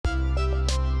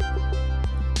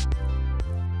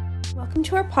Welcome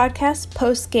to our podcast,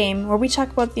 Post Game, where we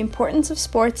talk about the importance of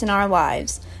sports in our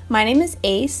lives. My name is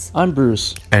Ace. I'm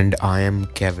Bruce. And I am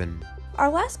Kevin. Our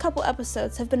last couple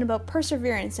episodes have been about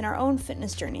perseverance in our own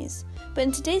fitness journeys. But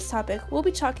in today's topic, we'll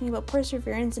be talking about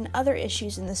perseverance and other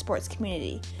issues in the sports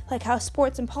community, like how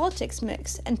sports and politics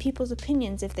mix, and people's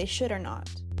opinions if they should or not.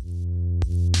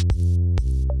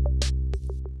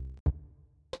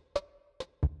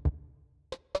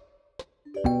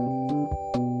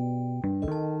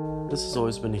 This has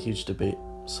always been a huge debate.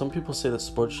 Some people say that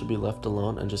sports should be left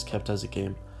alone and just kept as a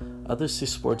game. Others see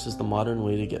sports as the modern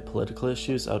way to get political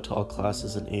issues out to all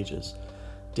classes and ages.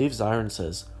 Dave Zirin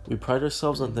says, "We pride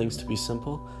ourselves on things to be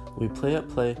simple, we play at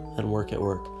play and work at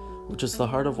work," which is the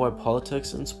heart of why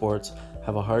politics and sports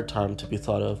have a hard time to be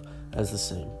thought of as the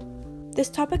same. This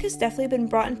topic has definitely been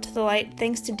brought into the light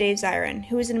thanks to Dave Zirin,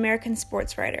 who is an American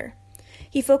sports writer.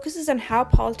 He focuses on how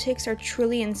politics are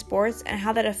truly in sports and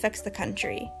how that affects the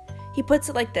country. He puts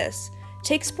it like this: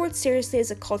 take sports seriously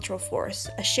as a cultural force,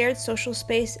 a shared social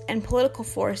space, and political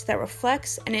force that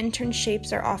reflects and in turn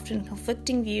shapes our often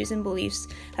conflicting views and beliefs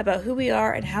about who we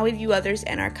are and how we view others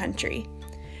and our country.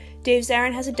 Dave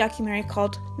Zirin has a documentary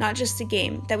called Not Just a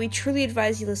Game that we truly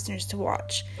advise you listeners to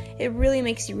watch. It really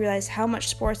makes you realize how much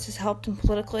sports has helped in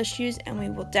political issues, and we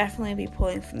will definitely be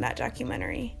pulling from that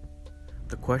documentary.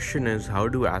 The question is, how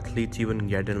do athletes even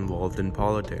get involved in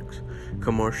politics?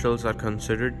 Commercials are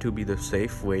considered to be the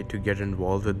safe way to get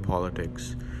involved with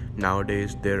politics.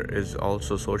 Nowadays, there is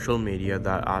also social media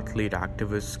that athlete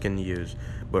activists can use.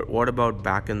 But what about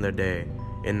back in the day?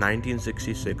 In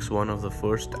 1966, one of the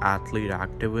first athlete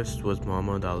activists was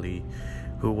Muhammad Ali,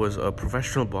 who was a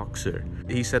professional boxer.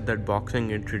 He said that boxing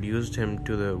introduced him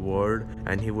to the world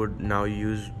and he would now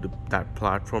use that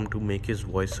platform to make his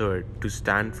voice heard, to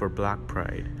stand for black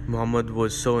pride. Muhammad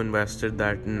was so invested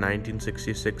that in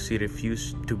 1966 he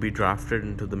refused to be drafted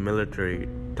into the military,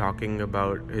 talking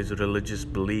about his religious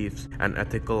beliefs and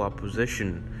ethical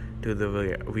opposition to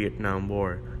the Vietnam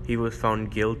War. He was found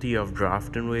guilty of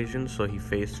draft invasion, so he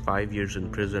faced 5 years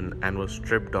in prison and was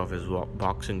stripped of his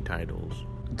boxing titles.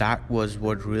 That was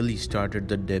what really started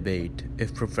the debate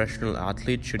if professional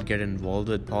athletes should get involved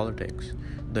with politics.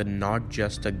 The Not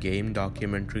Just a Game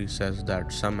documentary says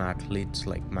that some athletes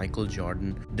like Michael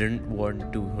Jordan didn't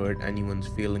want to hurt anyone's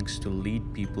feelings to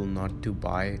lead people not to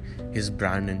buy his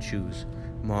brand and shoes.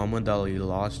 Muhammad Ali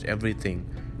lost everything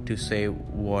to say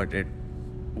what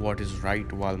is right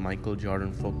while Michael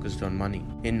Jordan focused on money.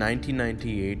 In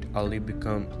 1998, Ali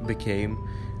became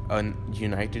a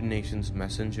United Nations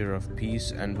Messenger of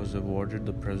Peace and was awarded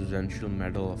the Presidential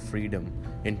Medal of Freedom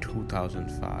in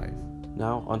 2005.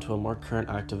 Now, onto a more current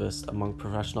activist among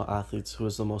professional athletes who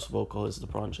is the most vocal is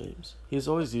LeBron James. He has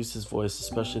always used his voice,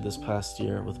 especially this past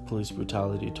year with police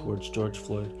brutality towards George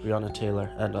Floyd, Breonna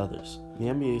Taylor, and others. The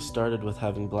NBA started with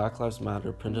having Black Lives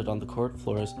Matter printed on the court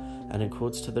floors and in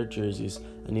quotes to their jerseys,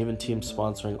 and even teams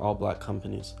sponsoring all black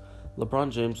companies. LeBron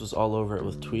James was all over it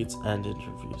with tweets and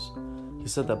interviews. He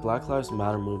said that Black Lives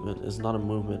Matter movement is not a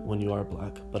movement when you are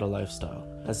black, but a lifestyle.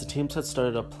 As the teams had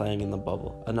started up playing in the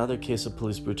bubble, another case of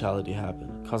police brutality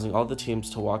happened, causing all the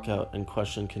teams to walk out and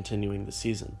question continuing the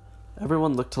season.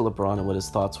 Everyone looked to LeBron and what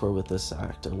his thoughts were with this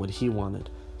act and what he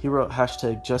wanted. He wrote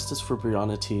 #Justice for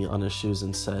Breonna T on his shoes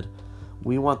and said,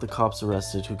 "We want the cops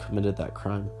arrested who committed that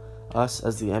crime. Us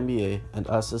as the NBA and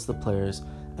us as the players,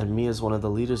 and me as one of the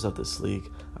leaders of this league,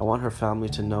 I want her family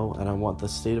to know, and I want the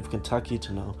state of Kentucky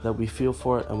to know that we feel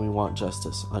for it and we want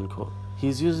justice," unquote.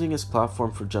 He's using his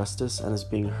platform for justice and is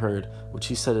being heard, which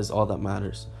he said is all that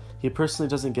matters. He personally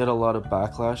doesn't get a lot of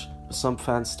backlash, but some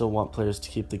fans still want players to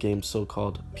keep the game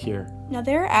so-called pure. Now,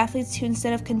 there are athletes who,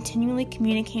 instead of continually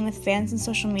communicating with fans on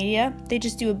social media, they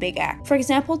just do a big act. For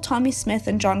example, Tommy Smith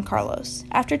and John Carlos.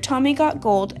 After Tommy got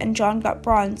gold and John got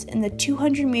bronze in the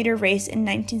 200-meter race in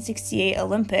 1968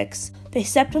 Olympics, they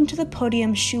stepped onto the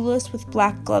podium shoeless with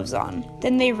black gloves on.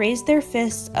 Then they raised their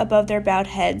fists above their bowed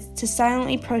heads to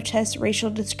silently protest racial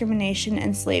discrimination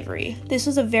and slavery. This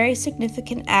was a very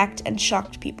significant act and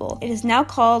shocked people. It is now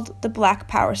called the Black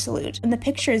Power Salute, and the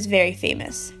picture is very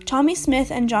famous. Tommy Smith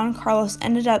and John Carlos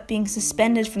ended up being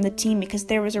suspended from the team because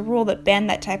there was a rule that banned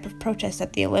that type of protest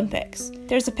at the Olympics.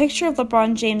 There's a picture of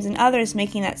LeBron James and others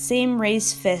making that same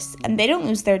raised fist, and they don't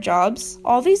lose their jobs.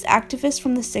 All these activists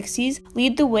from the 60s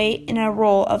lead the way in a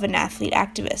role of an athlete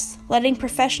activist, letting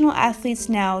professional athletes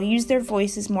now use their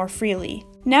voices more freely.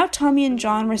 Now Tommy and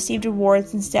John received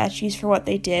awards and statues for what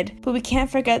they did, but we can't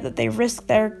forget that they risked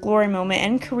their glory moment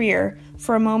and career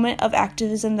for a moment of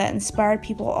activism that inspired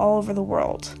people all over the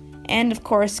world. And of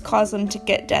course, caused them to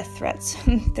get death threats.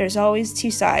 There's always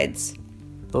two sides.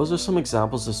 Those are some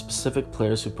examples of specific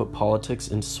players who put politics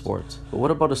into sports. But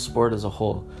what about a sport as a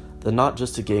whole? The Not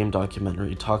Just a Game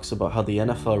documentary talks about how the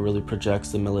NFL really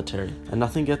projects the military, and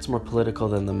nothing gets more political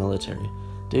than the military.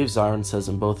 Dave Zirin says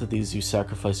in both of these you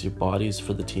sacrifice your bodies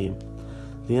for the team.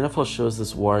 The NFL shows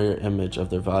this warrior image of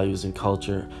their values and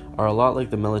culture are a lot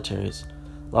like the military's.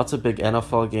 Lots of big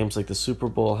NFL games like the Super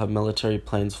Bowl have military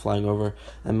planes flying over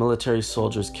and military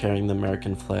soldiers carrying the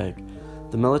American flag.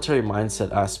 The military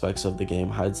mindset aspects of the game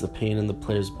hides the pain in the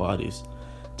players' bodies.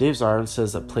 Dave Zirin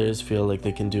says that players feel like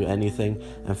they can do anything,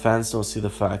 and fans don't see the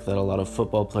fact that a lot of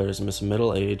football players miss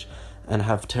middle age and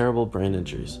have terrible brain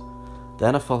injuries. The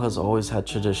NFL has always had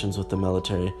traditions with the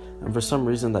military, and for some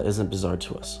reason that isn't bizarre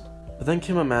to us. But then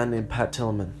came a man named Pat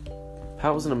Tillman.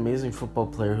 Pat was an amazing football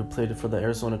player who played for the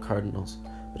Arizona Cardinals,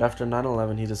 but after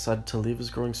 9/11 he decided to leave his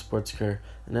growing sports career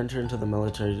and enter into the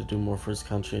military to do more for his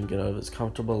country and get out of his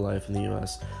comfortable life in the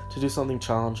US to do something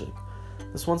challenging.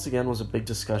 This once again was a big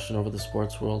discussion over the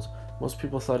sports world. Most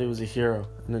people thought he was a hero,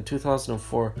 and in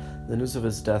 2004, the news of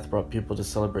his death brought people to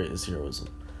celebrate his heroism.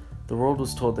 The world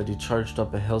was told that he charged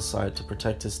up a hillside to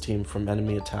protect his team from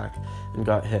enemy attack and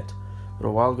got hit. But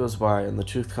a while goes by and the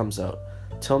truth comes out.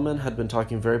 Tillman had been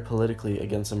talking very politically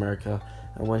against America,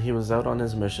 and when he was out on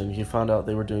his mission, he found out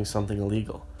they were doing something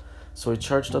illegal. So he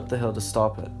charged up the hill to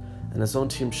stop it, and his own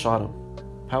team shot him.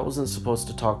 Pat wasn't supposed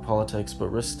to talk politics, but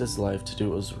risked his life to do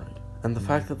what was right. And the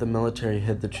fact that the military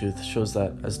hid the truth shows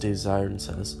that, as Dave Zirin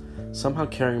says, somehow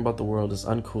caring about the world is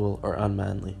uncool or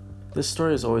unmanly. This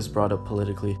story is always brought up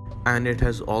politically, and it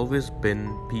has always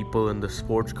been people in the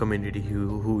sports community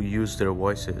who use their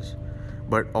voices,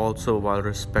 but also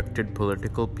well-respected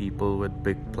political people with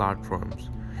big platforms.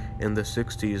 In the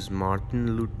 60s,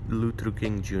 Martin Luther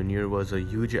King Jr. was a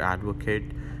huge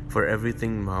advocate for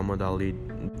everything Muhammad Ali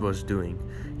was doing.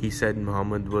 He said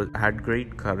Muhammad had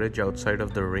great courage outside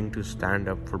of the ring to stand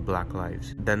up for black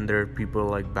lives. Then there are people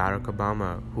like Barack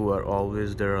Obama, who are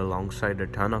always there alongside a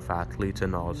ton of athletes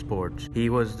in all sports. He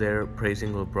was there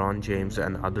praising LeBron James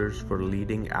and others for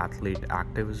leading athlete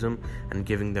activism and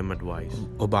giving them advice.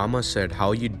 Obama said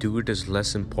how you do it is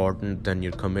less important than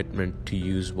your commitment to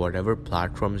use whatever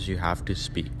platforms you have to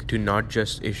speak to not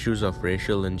just issues of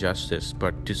racial injustice,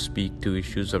 but to speak to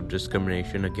issues of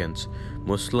discrimination against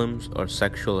Muslims or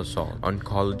sexual assault on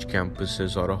college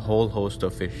campuses, or a whole host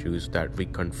of issues that we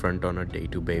confront on a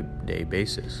day-to-day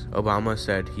basis. Obama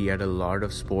said he had a lot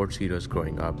of sports heroes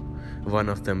growing up, one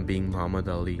of them being Muhammad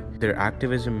Ali. Their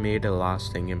activism made a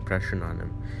lasting impression on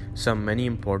him. Many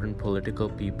important political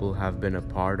people have been a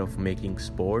part of making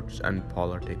sports and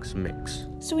politics mix.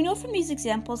 So we know from these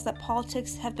examples that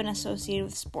politics have been associated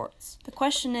with sports. The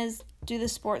question is, do the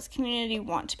sports community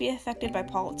want to be affected by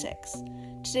politics?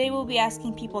 Today we'll be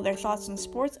asking people their thoughts on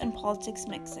sports and politics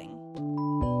mixing.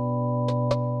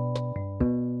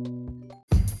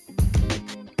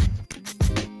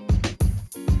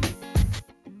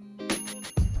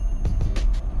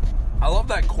 I love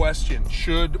that question.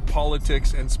 Should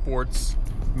politics and sports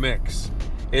mix?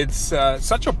 It's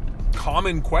such a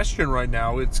common question right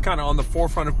now. It's kind of on the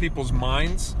forefront of people's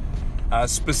minds,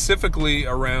 specifically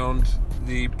around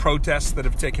the protests that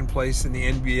have taken place in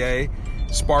the NBA,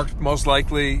 sparked most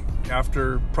likely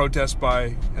after protests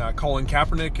by Colin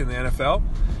Kaepernick in the NFL,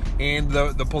 and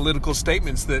the political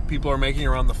statements that people are making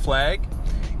around the flag.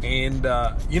 And,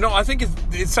 I think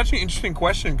it's such an interesting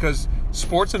question because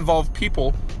sports involve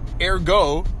people.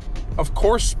 Ergo, of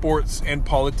course, sports and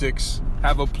politics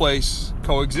have a place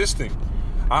coexisting.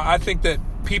 I think that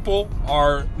people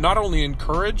are not only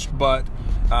encouraged, but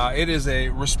it is a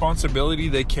responsibility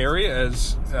they carry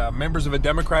as members of a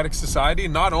democratic society,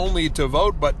 not only to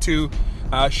vote, but to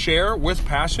share with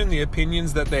passion the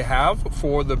opinions that they have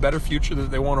for the better future that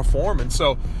they want to form. And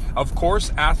so, of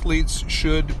course, athletes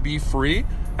should be free,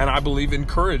 and I believe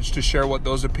encouraged to share what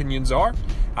those opinions are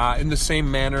in the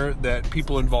same manner that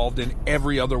people involved in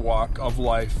every other walk of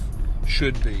life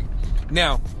should be.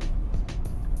 Now,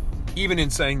 even in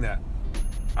saying that,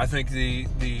 I think the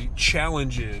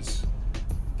challenge is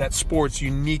that sports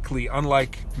uniquely,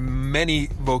 unlike many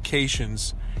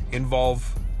vocations,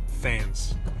 involve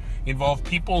fans, involve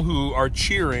people who are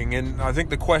cheering. And I think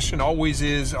the question always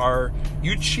is, are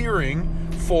you cheering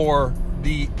for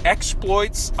the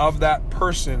exploits of that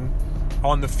person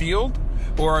on the field,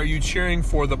 or are you cheering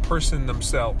for the person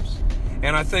themselves?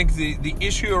 And I think the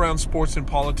issue around sports and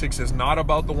politics is not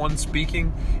about the one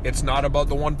speaking. It's not about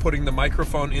the one putting the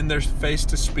microphone in their face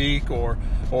to speak or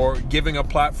giving a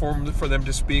platform for them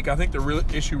to speak. I think the real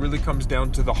issue really comes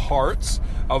down to the hearts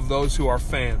of those who are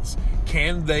fans.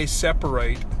 Can they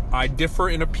separate I differ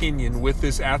in opinion with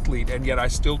this athlete, and yet I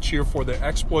still cheer for their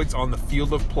exploits on the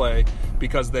field of play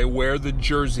because they wear the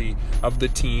jersey of the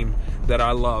team that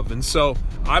I love. And so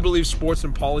I believe sports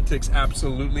and politics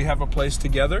absolutely have a place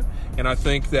together, and I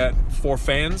think that for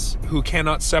fans who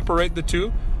cannot separate the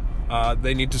two,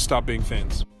 they need to stop being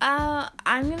fans.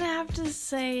 I'm gonna have to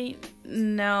say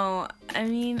no. I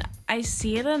mean, I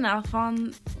see it enough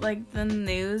on like the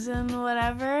news and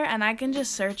whatever, and I can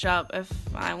just search up if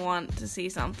I want to see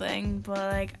something. But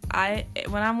like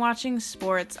when I'm watching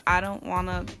sports, I don't want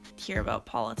to hear about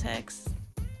politics.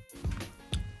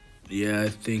 Yeah, I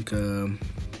think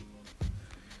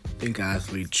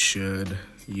athletes should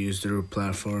use their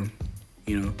platform,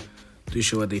 to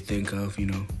show what they think of,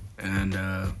 and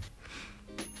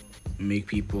make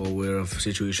people aware of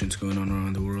situations going on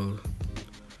around the world.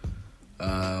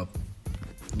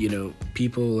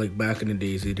 People like back in the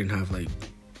days, they didn't have like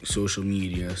social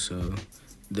media, so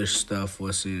their stuff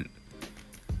wasn't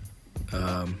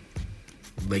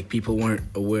like people weren't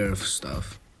aware of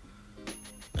stuff.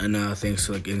 And now thanks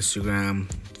to like Instagram,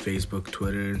 Facebook,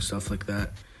 Twitter, and stuff like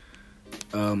that,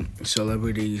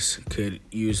 celebrities could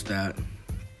use that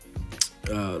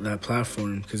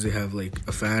platform because they have like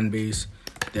a fan base,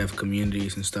 they have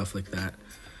communities and stuff like that,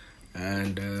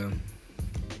 and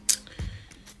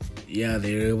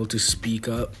they're able to speak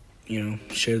up,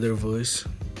 share their voice.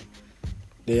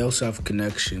 They also have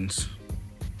connections,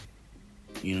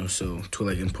 so to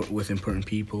like with important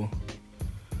people,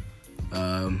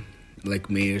 like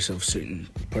mayors of certain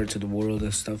parts of the world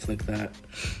and stuff like that.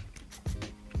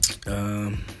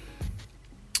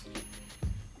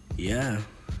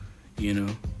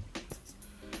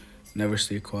 Never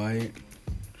stay quiet.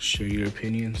 Share your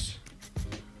opinions.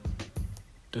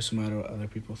 Doesn't matter what other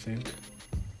people think.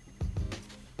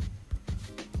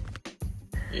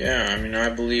 Yeah, I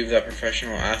believe that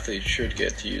professional athletes should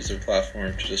get to use their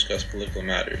platform to discuss political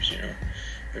matters,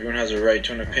 Everyone has a right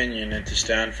to an opinion and to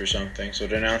stand for something, so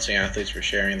denouncing athletes for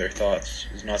sharing their thoughts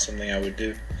is not something I would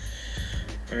do.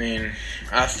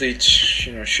 Athletes,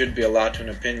 should be allowed to an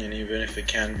opinion even if it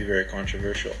can be very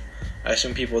controversial. I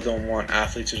assume people don't want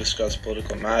athletes to discuss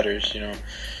political matters,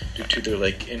 due to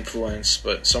their influence,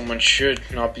 but someone should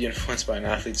not be influenced by an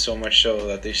athlete so much so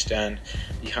that they stand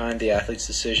behind the athlete's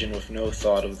decision with no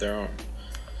thought of their own.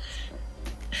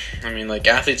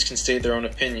 Athletes can state their own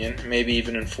opinion, maybe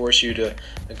even enforce you to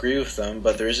agree with them,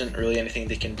 but there isn't really anything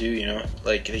they can do,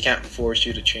 they can't force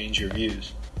you to change your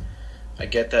views. I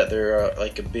get that they're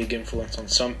a big influence on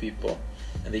some people,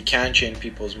 and they can change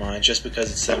people's minds just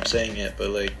because it's them saying it, but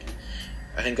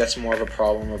I think that's more of a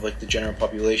problem of the general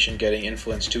population getting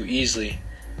influenced too easily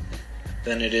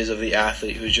than it is of the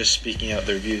athlete who's just speaking out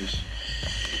their views.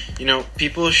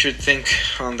 People should think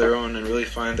on their own and really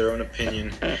find their own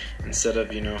opinion instead of,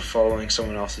 following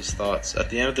someone else's thoughts. At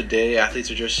the end of the day,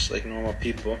 athletes are just like normal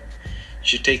people. You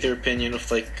should take their opinion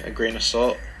with a grain of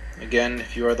salt. Again,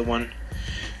 if you are the one,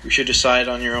 you should decide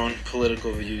on your own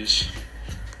political views.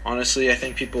 Honestly, I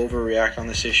think people overreact on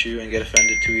this issue and get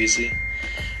offended too easily.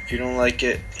 If you don't like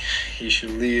it, you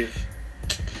should leave.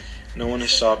 No one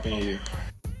is stopping you.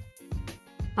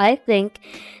 I think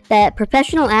that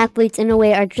professional athletes, in a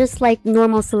way, are just like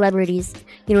normal celebrities.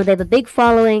 They have a big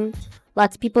following.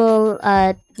 Lots of people,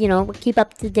 keep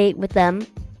up to date with them.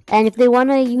 And if they want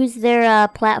to use their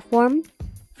platform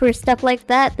for stuff like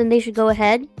that, then they should go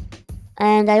ahead.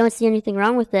 And I don't see anything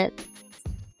wrong with it.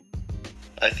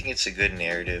 I think it's a good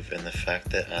narrative, and the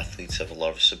fact that athletes have a lot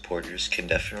of supporters can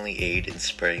definitely aid in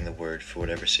spreading the word for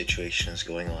whatever situation is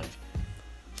going on.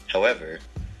 However,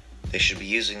 they should be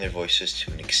using their voices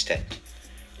to an extent.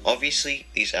 Obviously,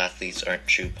 these athletes aren't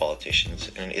true politicians,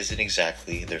 and it isn't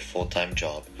exactly their full-time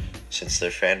job, since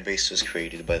their fan base was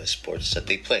created by the sports that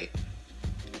they play.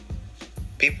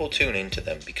 People tune into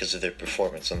them because of their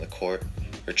performance on the court,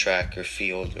 or track, or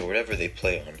field, or whatever they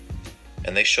play on,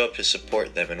 and they show up to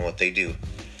support them in what they do.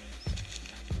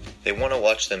 They want to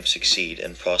watch them succeed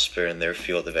and prosper in their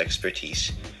field of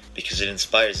expertise, because it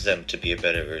inspires them to be a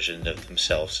better version of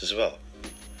themselves as well.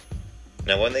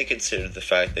 Now, when they consider the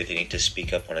fact that they need to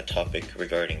speak up on a topic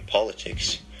regarding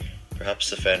politics,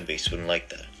 perhaps the fan base wouldn't like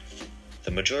that.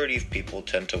 The majority of people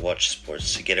tend to watch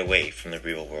sports to get away from the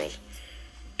real world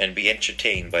and be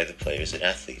entertained by the players and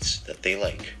athletes that they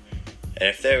like. And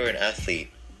if they were an athlete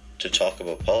to talk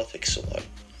about politics a lot,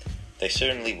 they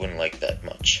certainly wouldn't like that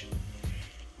much.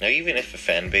 Now, even if a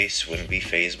fan base wouldn't be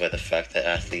fazed by the fact that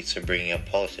athletes are bringing up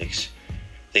politics,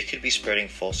 they could be spreading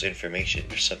false information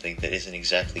or something that isn't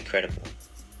exactly credible.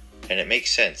 And it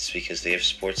makes sense because they have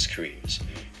sports careers,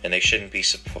 and they shouldn't be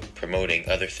promoting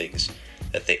other things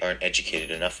that they aren't educated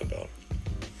enough about.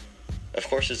 Of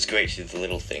course, it's great to do the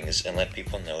little things and let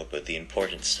people know about the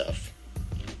important stuff.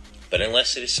 But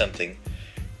unless it is something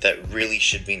that really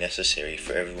should be necessary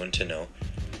for everyone to know,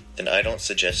 then I don't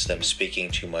suggest them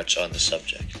speaking too much on the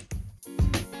subject.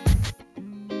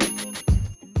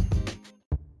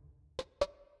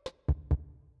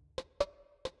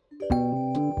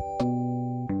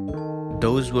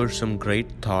 Those were some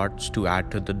great thoughts to add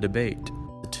to the debate.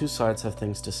 The two sides have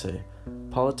things to say.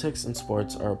 Politics and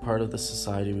sports are a part of the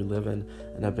society we live in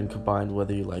and have been combined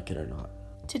whether you like it or not.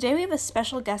 Today we have a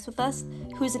special guest with us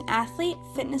who is an athlete,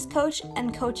 fitness coach,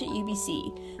 and coach at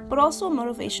UBC, but also a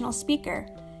motivational speaker.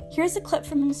 Here's a clip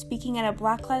from him speaking at a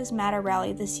Black Lives Matter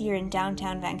rally this year in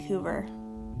downtown Vancouver.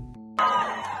 Yo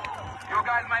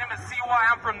guys, my name is CY,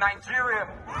 I'm from Nigeria.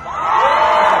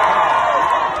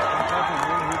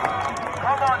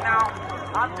 Come on now.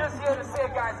 I'm just here to say,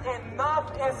 guys,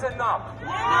 enough is enough.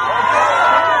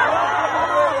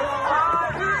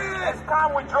 It's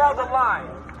time we draw the line.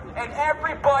 And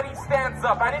everybody stands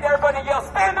up. I need everybody to yell,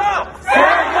 stand up!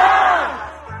 Stand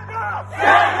up! Stand up!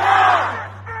 Stand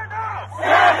up! Stand up!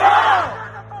 Stand up!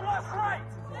 Stand up for what's right.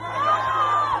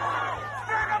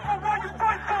 Stand up for what you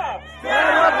fight for.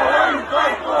 Stand up for what you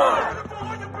fight for. Stand up for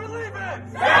what you believe in.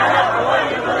 Stand up for what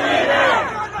you believe in.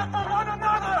 Stand up for one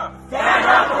another. Stand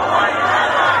up for one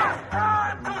another.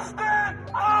 Time to stand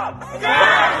up.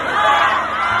 Stand up.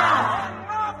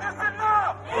 Enough is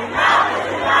enough. Enough is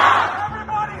enough.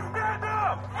 Everybody stand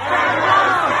up. Stand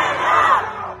up. Stand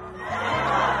up.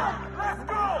 Let's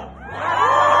go.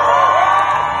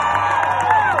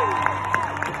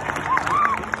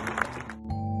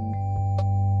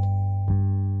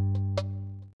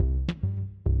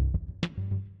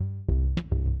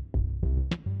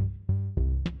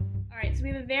 All right, so we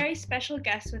have a very special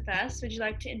guest with us. Would you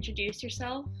like to introduce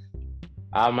yourself?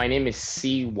 My name is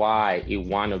CY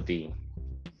Iwanabe.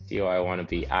 CY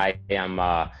Iwanabe. I'm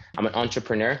an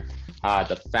entrepreneur,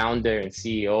 the founder and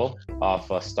CEO of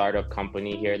a startup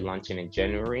company here launching in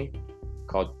January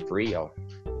called Brio.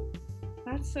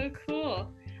 That's so cool.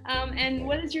 And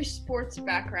what is your sports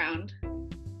background?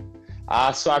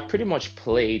 So I pretty much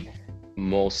played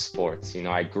most sports. You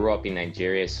know, I grew up in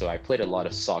Nigeria, so I played a lot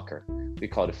of soccer. We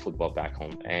call it football back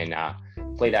home, and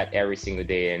played that every single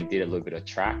day and did a little bit of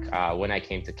track. When I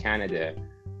came to Canada,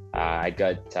 I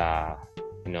got, I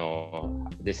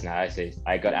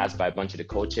got asked by a bunch of the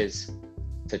coaches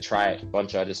to try a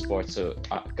bunch of other sports. So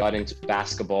I got into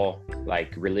basketball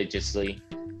like religiously,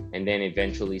 and then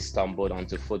eventually stumbled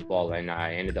onto football, and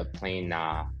I ended up playing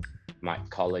my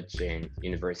college and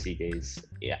university days,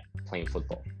 playing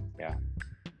football. Yeah.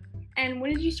 And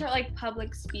when did you start like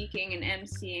public speaking and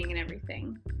emceeing and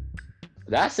everything?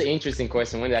 That's an interesting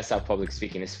question. When did I start public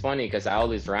speaking? It's funny because I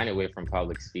always ran away from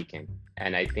public speaking.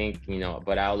 And I think,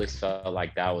 but I always felt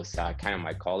like that was kind of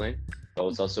my calling. But it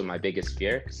was also my biggest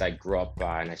fear because I grew up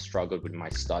and I struggled with my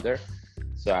stutter.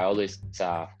 So I always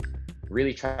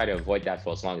really try to avoid that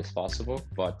for as long as possible.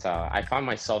 But I found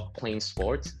myself playing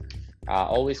sports.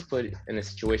 Always put in a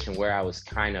situation where I was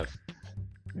kind of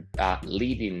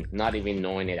leading, not even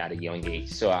knowing it at a young age.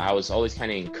 So I was always kind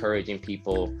of encouraging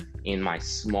people in my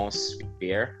small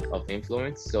sphere of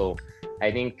influence. So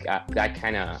I think that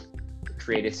kind of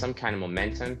created some kind of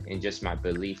momentum in just my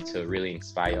belief to really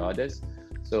inspire others.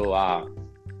 So, I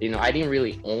didn't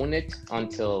really own it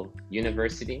until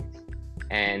university.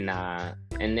 And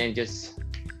then just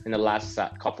in the last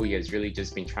couple years, really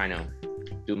just been trying to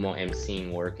do more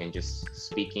emceeing work and just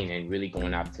speaking and really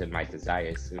going after my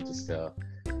desires, which is to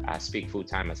speak full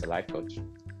time as a life coach.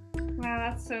 Wow,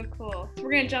 that's so cool. So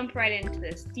we're gonna jump right into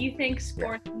this. Do you think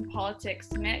sports and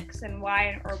politics mix, and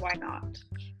why or why not?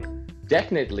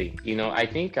 Definitely. I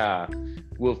think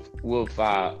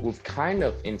we've kind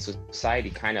of in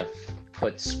society kind of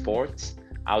put sports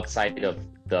outside of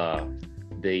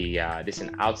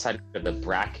outside of the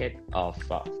bracket of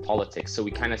politics. So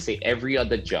we kind of say every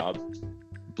other job,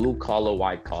 blue collar,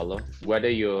 white collar, whether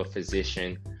you're a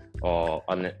physician or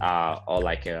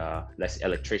like a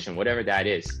electrician, whatever that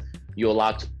is, you're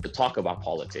allowed to talk about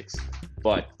politics.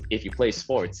 But if you play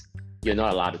sports, you're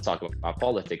not allowed to talk about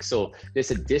politics. So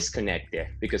there's a disconnect there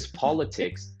because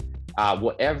politics,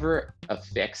 whatever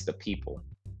affects the people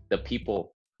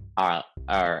are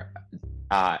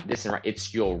listen, right?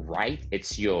 It's your right.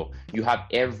 You have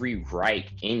every right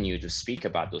in you to speak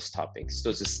about those topics.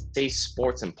 So to say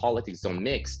sports and politics don't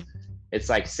mix, it's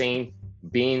like saying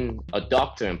being a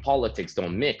doctor and politics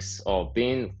don't mix, or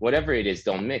being whatever it is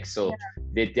don't mix. So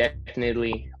they're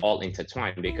definitely all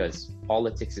intertwined because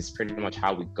politics is pretty much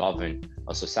how we govern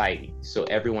a society. So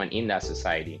everyone in that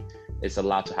society is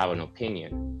allowed to have an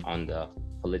opinion on the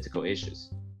political issues.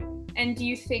 And do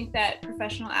you think that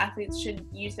professional athletes should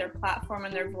use their platform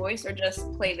and their voice or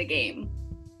just play the game?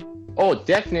 Oh,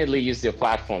 definitely use their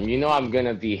platform. I'm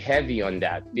gonna be heavy on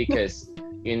that because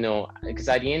because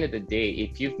at the end of the day,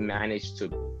 if you've managed to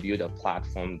build a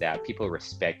platform that people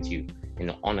respect you,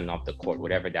 on and off the court,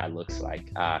 whatever that looks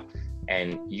like,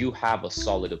 and you have a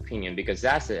solid opinion, because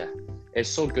it's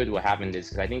so good we're having this,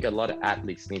 because I think a lot of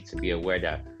athletes need to be aware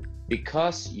that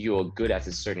because you're good at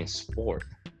a certain sport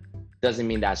doesn't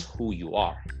mean that's who you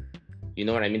are. You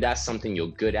know what I mean? That's something you're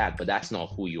good at, but that's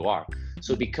not who you are.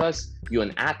 So because you're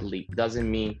an athlete doesn't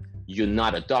mean you're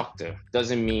not a doctor,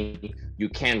 doesn't mean you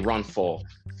can't run for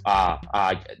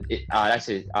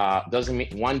doesn't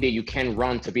mean one day you can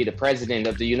run to be the president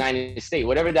of the United States,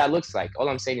 whatever that looks like. All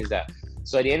I'm saying is that,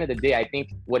 so at the end of the day, I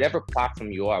think whatever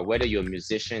platform you are, whether you're a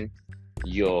musician,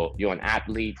 you're an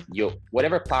athlete,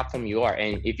 whatever platform you are,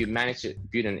 and if you manage to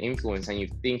build an influence and you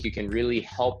think you can really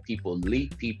help people,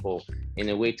 lead people in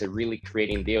a way to really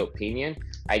creating their opinion,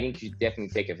 I think you definitely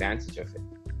take advantage of it.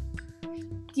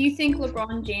 Do you think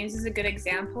LeBron James is a good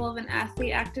example of an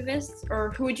athlete activist,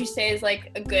 or who would you say is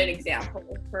like a good example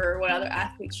for what other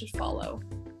athletes should follow?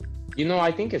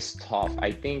 I think it's tough. I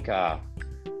think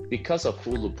because of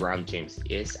who LeBron James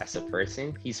is as a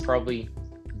person, he's probably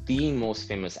the most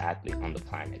famous athlete on the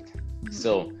planet.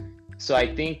 Mm-hmm. So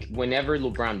I think whenever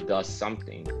LeBron does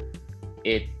something,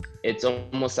 it's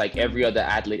almost like every other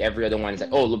athlete, every other one is like,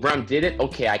 oh, LeBron did it,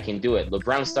 okay, I can do it.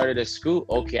 LeBron started a school,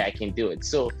 okay, I can do it.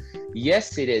 So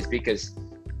yes, it is, because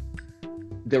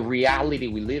the reality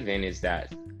we live in is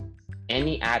that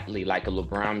any athlete like a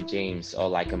LeBron James or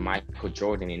like a Michael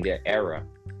Jordan in their era,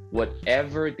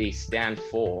 whatever they stand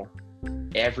for,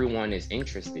 everyone is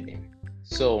interested in.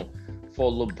 So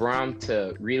for LeBron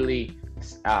to really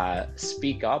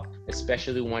speak up,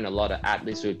 especially when a lot of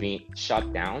athletes were being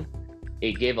shut down,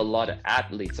 it gave a lot of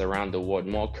athletes around the world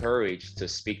more courage to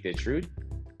speak the truth.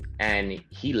 And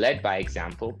he led by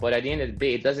example. But at the end of the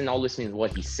day, it doesn't always mean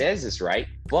what he says is right.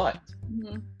 But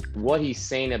what he's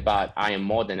saying about I am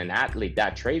more than an athlete,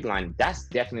 that trade line, that's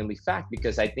definitely fact.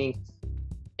 Because I think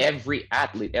every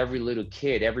athlete, every little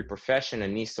kid, every professional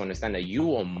needs to understand that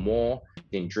you are more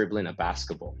than dribbling a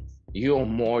basketball. You are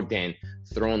more than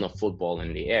throwing a football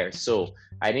in the air. So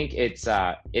I think it's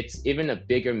even a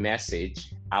bigger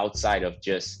message outside of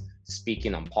just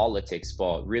speaking on politics,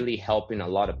 but really helping a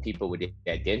lot of people with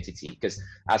their identity. Because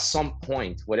at some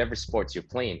point, whatever sports you're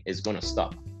playing is going to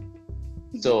stop.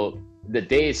 So the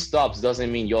day it stops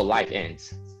doesn't mean your life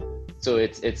ends. So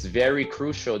it's very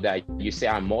crucial that you say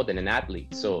I'm more than an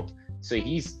athlete. So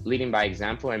he's leading by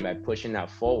example, and by pushing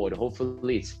that forward,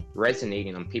 hopefully it's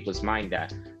resonating on people's mind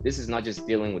that this is not just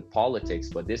dealing with politics,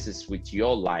 but this is with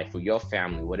your life, with your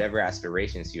family, whatever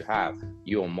aspirations you have,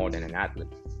 you are more than an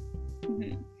athlete.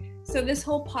 Mm-hmm. So this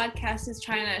whole podcast is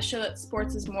trying to show that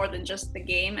sports is more than just the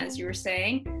game, as you were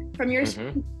saying. From your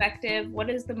perspective,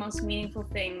 what is the most meaningful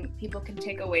thing people can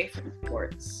take away from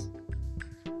sports?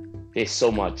 There's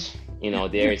so much,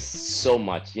 there's so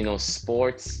much,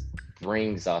 sports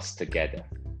brings us together.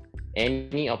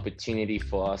 Any opportunity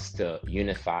for us to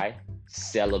unify,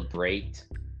 celebrate,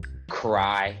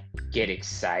 cry, get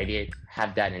excited,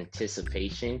 have that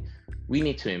anticipation, we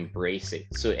need to embrace it.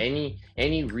 So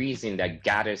any reason that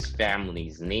gathers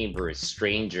families, neighbors,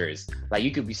 strangers, like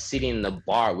you could be sitting in the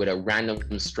bar with a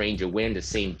random stranger wearing the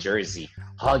same jersey,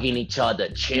 hugging each other,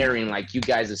 cheering like you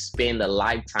guys have spent a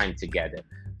lifetime together.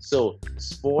 So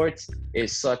sports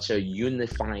is such a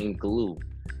unifying glue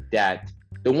that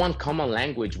the one common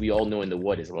language we all know in the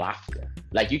world is laughter.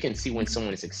 Like you can see when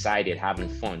someone is excited, having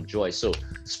fun, joy. So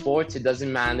sports, it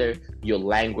doesn't matter your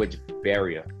language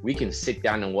barrier. We can sit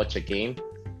down and watch a game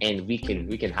and we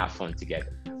can have fun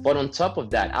together. But on top of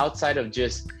that, outside of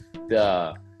just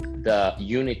the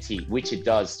unity, which it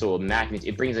does to a magnitude,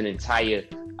 it brings an entire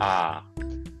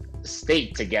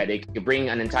state together. It could bring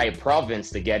an entire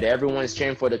province together. Everyone's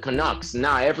cheering for the Canucks.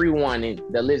 Now everyone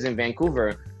that lives in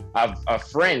Vancouver a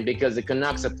friend because the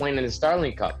Canucks are playing in the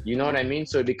Starling Cup. You know what I mean?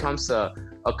 So it becomes a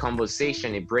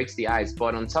conversation. It breaks the ice.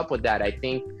 But on top of that, I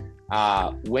think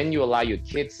when you allow your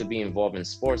kids to be involved in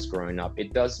sports growing up,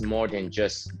 it does more than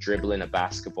just dribbling a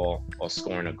basketball or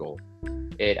scoring a goal.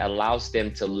 It allows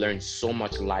them to learn so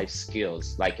much life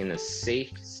skills, like in a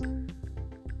safe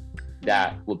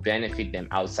that will benefit them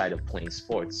outside of playing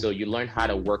sports. So you learn how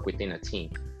to work within a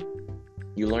team.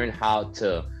 You learn how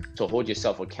to hold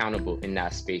yourself accountable in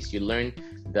that space. You learn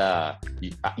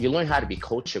you learn how to be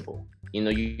coachable. You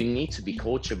need to be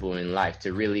coachable in life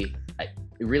to really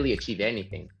achieve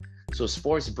anything. So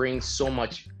sports brings so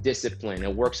much discipline.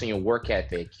 It works on your work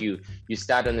ethic. You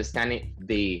start understanding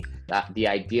the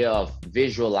idea of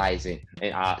visualizing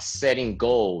and setting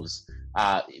goals,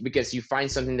 because you find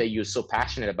something that you're so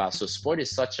passionate about. So sport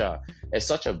is such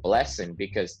a blessing,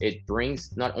 because it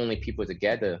brings not only people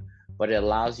together, but it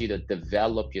allows you to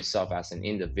develop yourself as an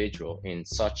individual in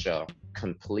such a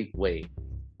complete way.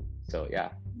 So yeah.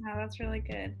 Wow, that's really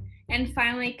good. And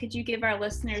finally, could you give our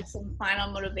listeners some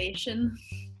final motivation?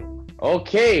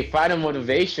 Okay, final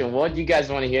motivation. What do you guys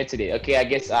want to hear today? Okay, I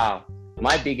guess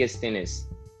my biggest thing is,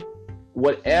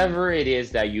 whatever it is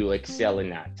that you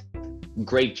excelling at,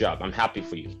 great job. I'm happy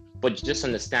for you. But just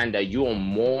understand that you are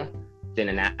more than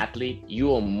an athlete.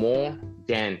 You are more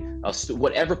than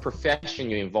whatever profession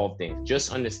you're involved in.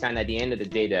 Just understand at the end of the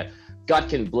day that God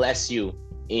can bless you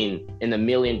in a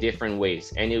million different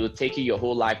ways, and it will take you your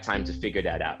whole lifetime to figure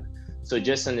that out. So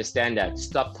just understand that.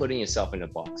 Stop putting yourself in a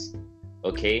box.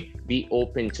 Okay? Be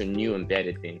open to new and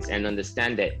better things, and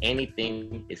understand that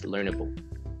anything is learnable.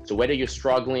 So whether you're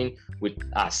struggling with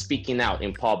speaking out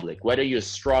in public, whether you're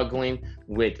struggling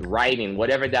with writing,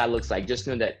 whatever that looks like, just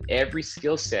know that every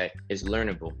skill set is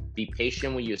learnable. Be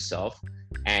patient with yourself,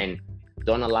 and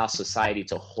don't allow society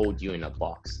to hold you in a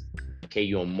box. Okay,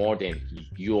 you are more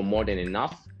than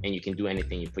enough, and you can do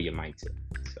anything you put your mind to.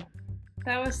 So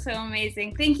that was so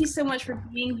amazing. Thank you so much for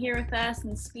being here with us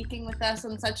and speaking with us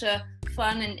on such a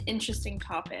fun and interesting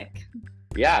topic.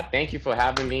 Yeah, thank you for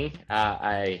having me.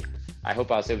 I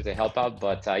hope I was able to help out,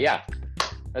 but yeah,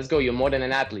 let's go. You're more than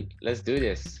an athlete. Let's do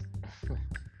this.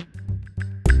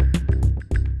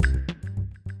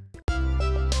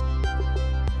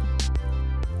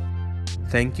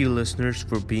 Thank you, listeners,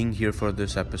 for being here for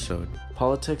this episode.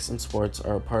 Politics and sports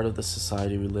are a part of the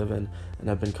society we live in and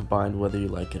have been combined whether you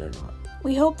like it or not.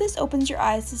 We hope this opens your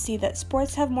eyes to see that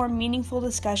sports have more meaningful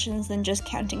discussions than just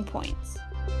counting points.